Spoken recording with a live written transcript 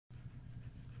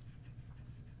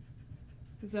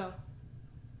So,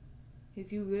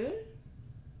 is you good?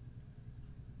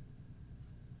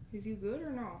 Is you good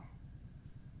or no?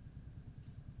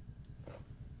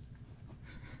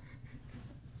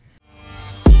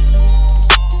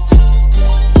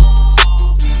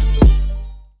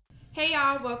 Hey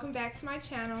y'all, welcome back to my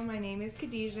channel. My name is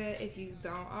Khadijah. If you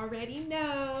don't already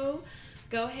know,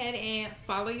 go ahead and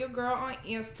follow your girl on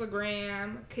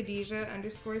Instagram,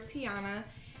 Khadijah_Tiana.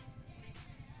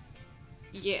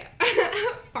 Yeah,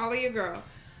 follow your girl.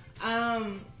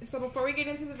 So before we get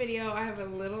into the video, I have a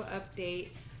little update.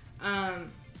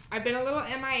 I've been a little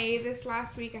MIA this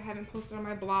last week. I haven't posted on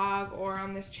my blog or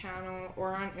on this channel or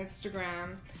on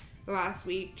Instagram the last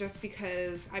week just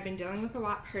because I've been dealing with a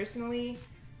lot personally.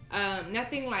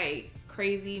 Nothing like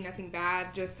crazy, nothing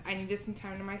bad, just I needed some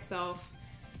time to myself.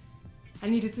 I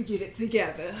needed to get it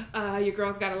together. Your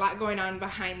girl's got a lot going on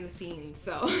behind the scenes,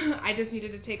 so I just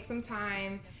needed to take some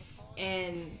time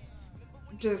and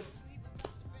just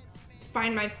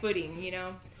find my footing, you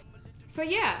know? So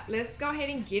yeah, let's go ahead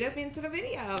and get up into the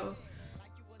video.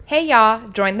 Hey y'all,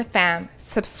 join the fam,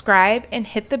 subscribe and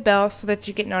hit the bell so that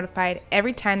you get notified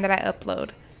every time that I upload.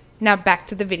 Now back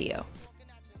to the video.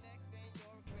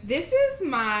 This is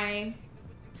my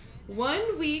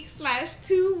 1 week /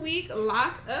 2 week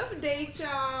lock update,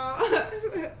 y'all.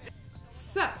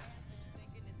 So,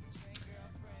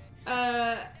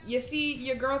 you see,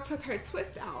 your girl took her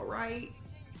twist out, right?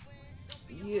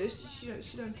 Yeah, she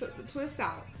done took the twist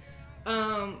out.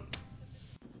 I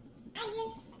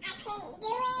couldn't do it no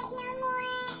more.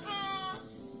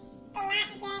 The lock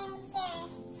journey just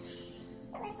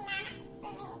was not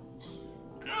for me.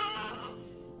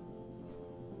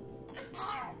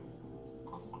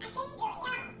 I couldn't do it,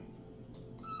 y'all.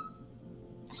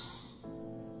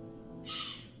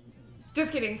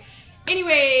 Just kidding.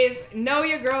 Anyways, no,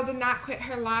 your girl did not quit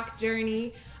her lock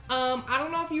journey. I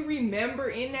don't know if you remember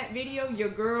in that video, your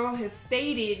girl has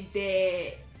stated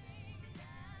that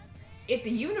if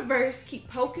the universe keep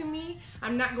poking me,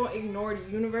 I'm not going to ignore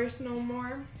the universe no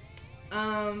more.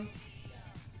 And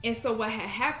so what had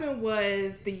happened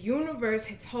was the universe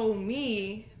had told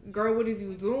me, girl, what is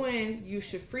you doing? You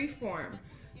should freeform.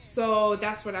 So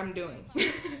that's what I'm doing.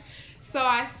 So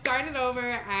I started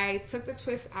over, I took the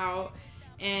twist out,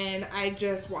 and I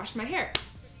just washed my hair.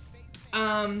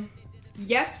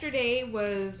 Yesterday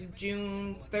was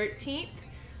June 13th,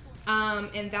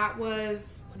 and that was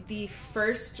the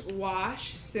first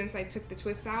wash since I took the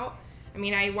twist out. I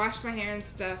mean, I washed my hair and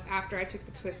stuff after I took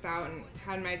the twist out and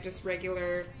had my just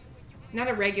regular, not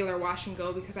a regular wash and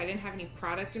go because I didn't have any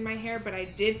product in my hair, but I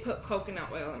did put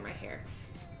coconut oil in my hair.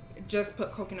 Just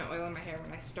put coconut oil in my hair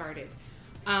when I started.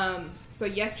 So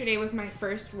yesterday was my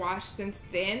first wash since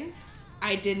then.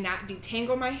 I did not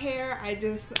detangle my hair. I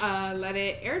just let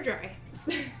it air dry.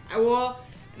 Well,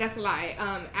 that's a lie.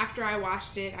 After I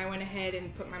washed it, I went ahead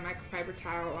and put my microfiber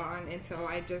towel on until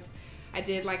I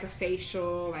did like a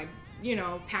facial, like, you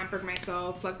know, pampered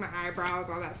myself, plucked my eyebrows,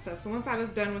 all that stuff. So once I was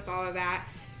done with all of that,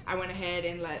 I went ahead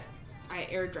and I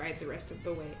air dried the rest of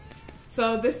the way.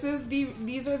 So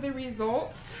these are the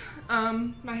results.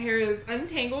 My hair is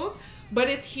untangled, but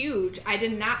it's huge. I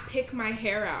did not pick my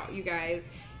hair out, you guys.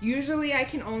 Usually I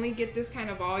can only get this kind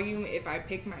of volume if I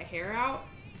pick my hair out.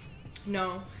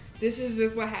 No, this is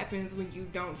just what happens when you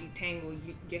don't detangle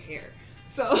your hair.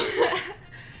 So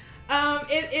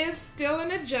it is still an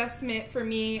adjustment for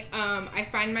me. I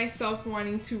find myself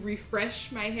wanting to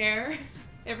refresh my hair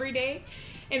every day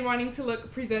and wanting to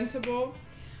look presentable.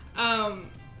 Or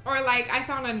like I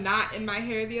found a knot in my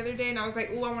hair the other day and I was like,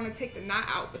 oh, I want to take the knot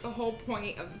out. But the whole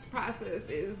point of this process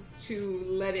is to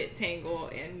let it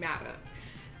tangle and mat up.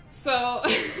 So,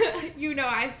 you know,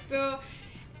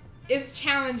 it's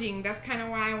challenging. That's kind of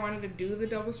why I wanted to do the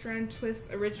double strand twist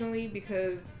originally,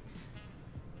 because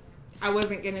I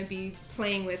wasn't going to be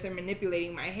playing with or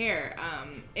manipulating my hair.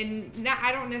 And now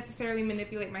I don't necessarily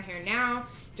manipulate my hair now.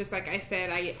 Just like I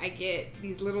said, I get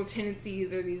these little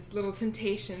tendencies or these little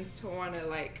temptations to want to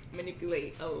like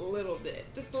manipulate a little bit,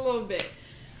 just a little bit.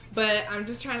 But I'm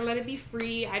just trying to let it be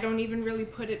free. I don't even really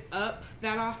put it up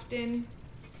that often.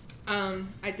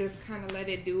 I just kind of let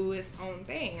it do its own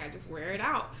thing. I just wear it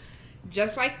out.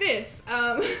 Just like this.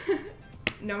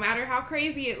 No matter how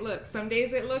crazy it looks. Some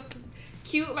days it looks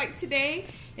cute like today,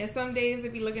 and some days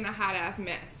it be looking a hot ass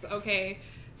mess, okay?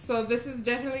 So this is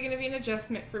definitely going to be an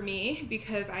adjustment for me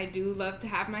because I do love to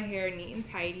have my hair neat and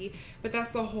tidy, but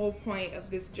that's the whole point of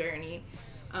this journey,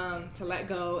 to let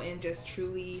go and just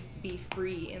truly be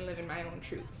free and live in my own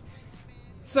truth.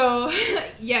 So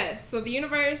yes, so the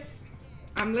universe,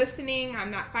 I'm listening, I'm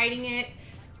not fighting it,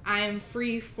 I am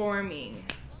free forming.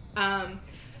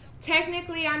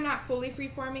 technically I'm not fully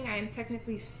freeforming. I am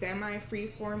technically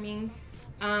semi-freeforming.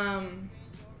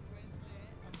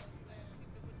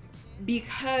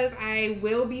 Because I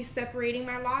will be separating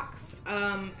my locks.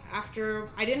 After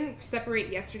I didn't separate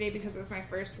yesterday because it was my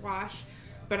first wash,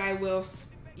 but I will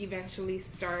eventually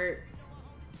start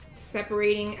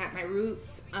separating at my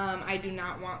roots. I do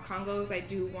not want congos. I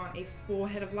do want a full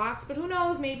head of locks, but who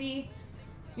knows, maybe,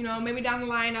 you know, maybe down the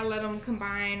line I'll let them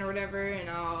combine or whatever and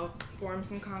I'll form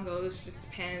some congos. Just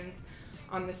depends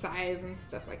on the size and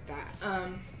stuff like that.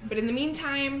 But in the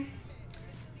meantime,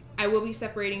 I will be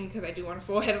separating because I do want a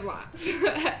full head of locks.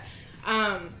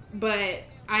 But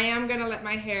I am gonna let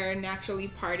my hair naturally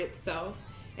part itself,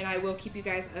 and I will keep you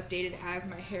guys updated as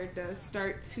my hair does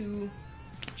start to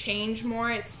change more.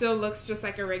 It still looks just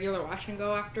like a regular wash and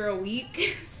go after a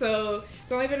week. So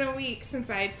it's only been a week since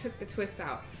I took the twists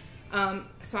out.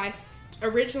 So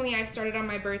originally I started on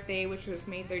my birthday, which was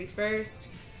May 31st.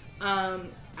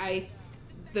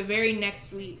 The very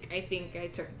next week, I think I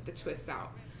took the twists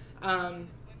out.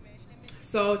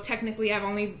 So technically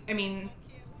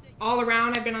all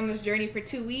around I've been on this journey for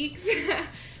 2 weeks,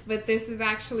 but this is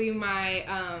actually my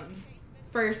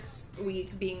first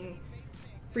week being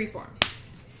freeform.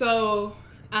 So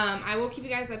I will keep you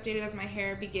guys updated as my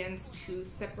hair begins to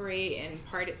separate and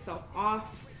part itself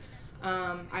off.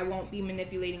 I won't be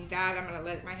manipulating that. I'm gonna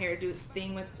let my hair do its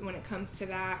thing when it comes to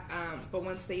that. But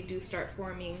once they do start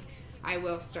forming, I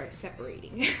will start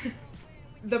separating.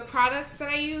 The products that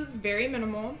I use, very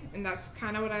minimal, and that's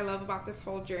kind of what I love about this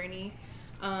whole journey.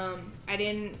 I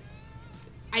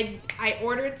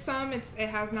ordered some. It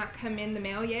has not come in the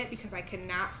mail yet because I could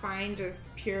not find just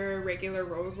pure regular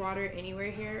rose water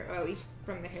anywhere here, or at least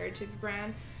from the Heritage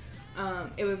brand.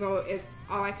 It's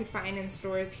all I could find in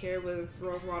stores here was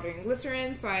rose water and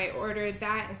glycerin, so I ordered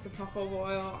that and some jojoba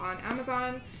oil on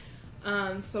Amazon.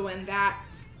 So when that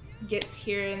gets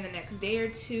here in the next day or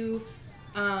two,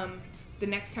 the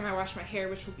next time I wash my hair,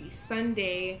 which will be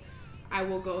Sunday, I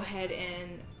will go ahead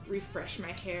and refresh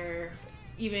my hair.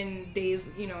 Even days,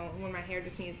 you know, when my hair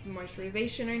just needs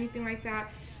moisturization or anything like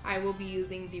that, I will be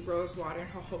using the rose water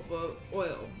and jojoba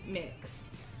oil mix.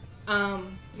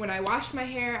 When I washed my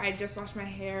hair, I just washed my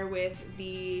hair with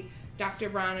the Dr.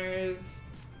 Bronner's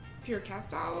Pure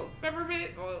Castile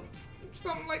Peppermint or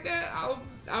something like that. I'll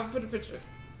put a picture.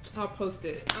 I'll post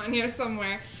it on here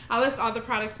somewhere. I'll list all the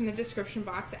products in the description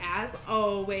box as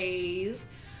always.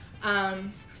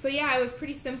 So yeah, it was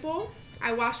pretty simple.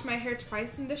 I washed my hair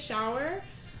twice in the shower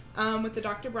with the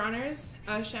Dr. Bronner's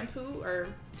shampoo or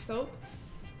soap,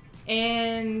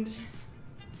 and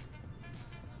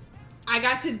I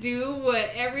got to do what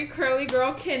every curly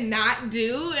girl cannot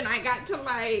do, and I got to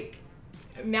like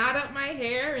mat up my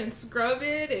hair and scrub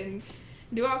it and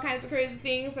do all kinds of crazy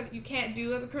things that you can't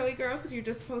do as a curly girl because you're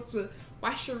just supposed to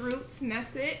wash your roots and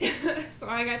that's it. So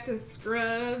I got to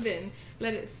scrub and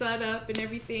let it set up and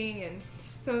everything, and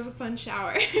so it was a fun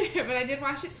shower. But I did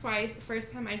wash it twice. The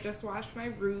first time I just washed my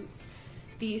roots.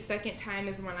 The second time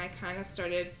is when I kind of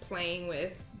started playing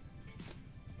with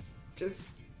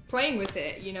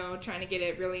it, you know, trying to get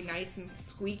it really nice and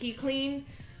squeaky clean.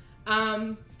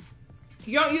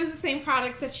 You don't use the same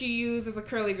products that you use as a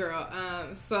curly girl.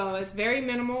 So it's very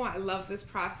minimal. I love this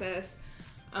process.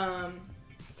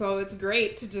 So it's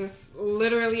great to just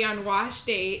literally on wash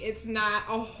day, it's not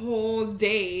a whole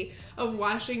day of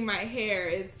washing my hair.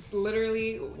 It's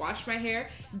literally wash my hair,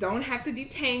 don't have to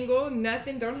detangle,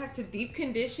 nothing, don't have to deep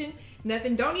condition,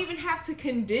 nothing, don't even have to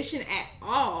condition at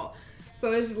all.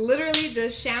 So it's literally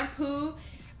just shampoo,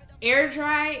 air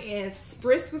dry, and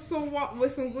spritz with some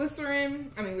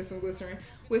glycerin,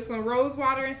 with some rose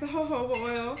water and some jojoba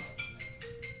oil.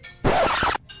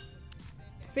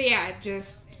 So yeah,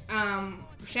 just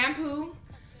shampoo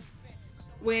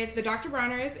with the Dr.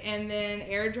 Bronner's, and then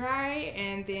air dry,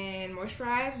 and then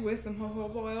moisturize with some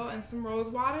jojoba oil and some rose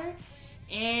water,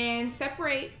 and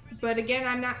separate. But again,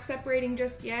 I'm not separating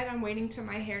just yet. I'm waiting till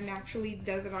my hair naturally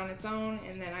does it on its own,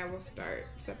 and then I will start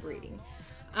separating.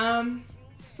 So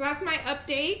that's my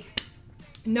update.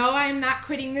 No, I'm not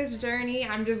quitting this journey.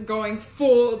 I'm just going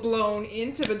full blown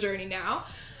into the journey now.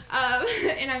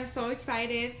 And I'm so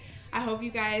excited. I hope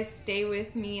you guys stay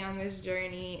with me on this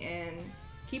journey and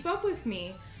keep up with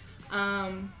me.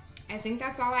 I think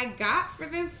that's all I got for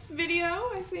this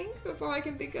video. I think that's all I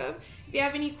can think of. If you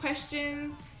have any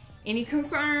questions, any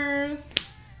concerns,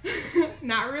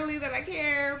 not really that I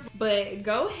care, but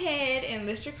go ahead and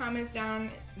list your comments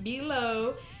down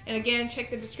below. And again,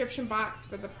 check the description box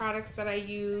for the products that I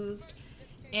used.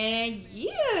 And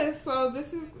yeah, so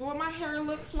this is what my hair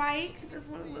looks like. This is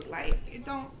what it looked like. It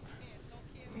don't,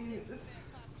 let me do this.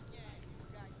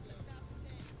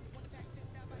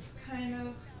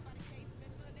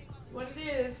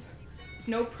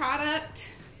 No product,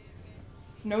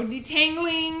 no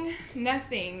detangling,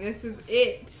 nothing. This is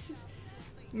it.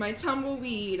 My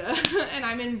tumbleweed. And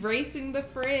I'm embracing the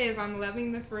frizz. I'm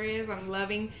loving the frizz. I'm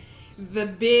loving the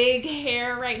big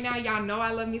hair right now. Y'all know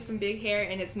I love me some big hair,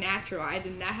 and it's natural. I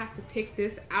did not have to pick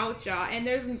this out, y'all. And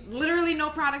there's literally no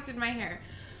product in my hair.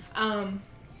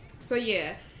 So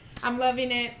yeah, I'm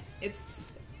loving it.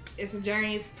 It's a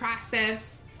journey, it's a process.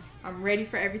 I'm ready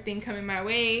for everything coming my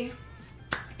way.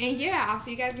 And yeah, I'll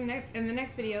see you guys in the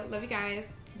next video. Love you guys.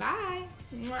 Bye.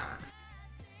 Mwah.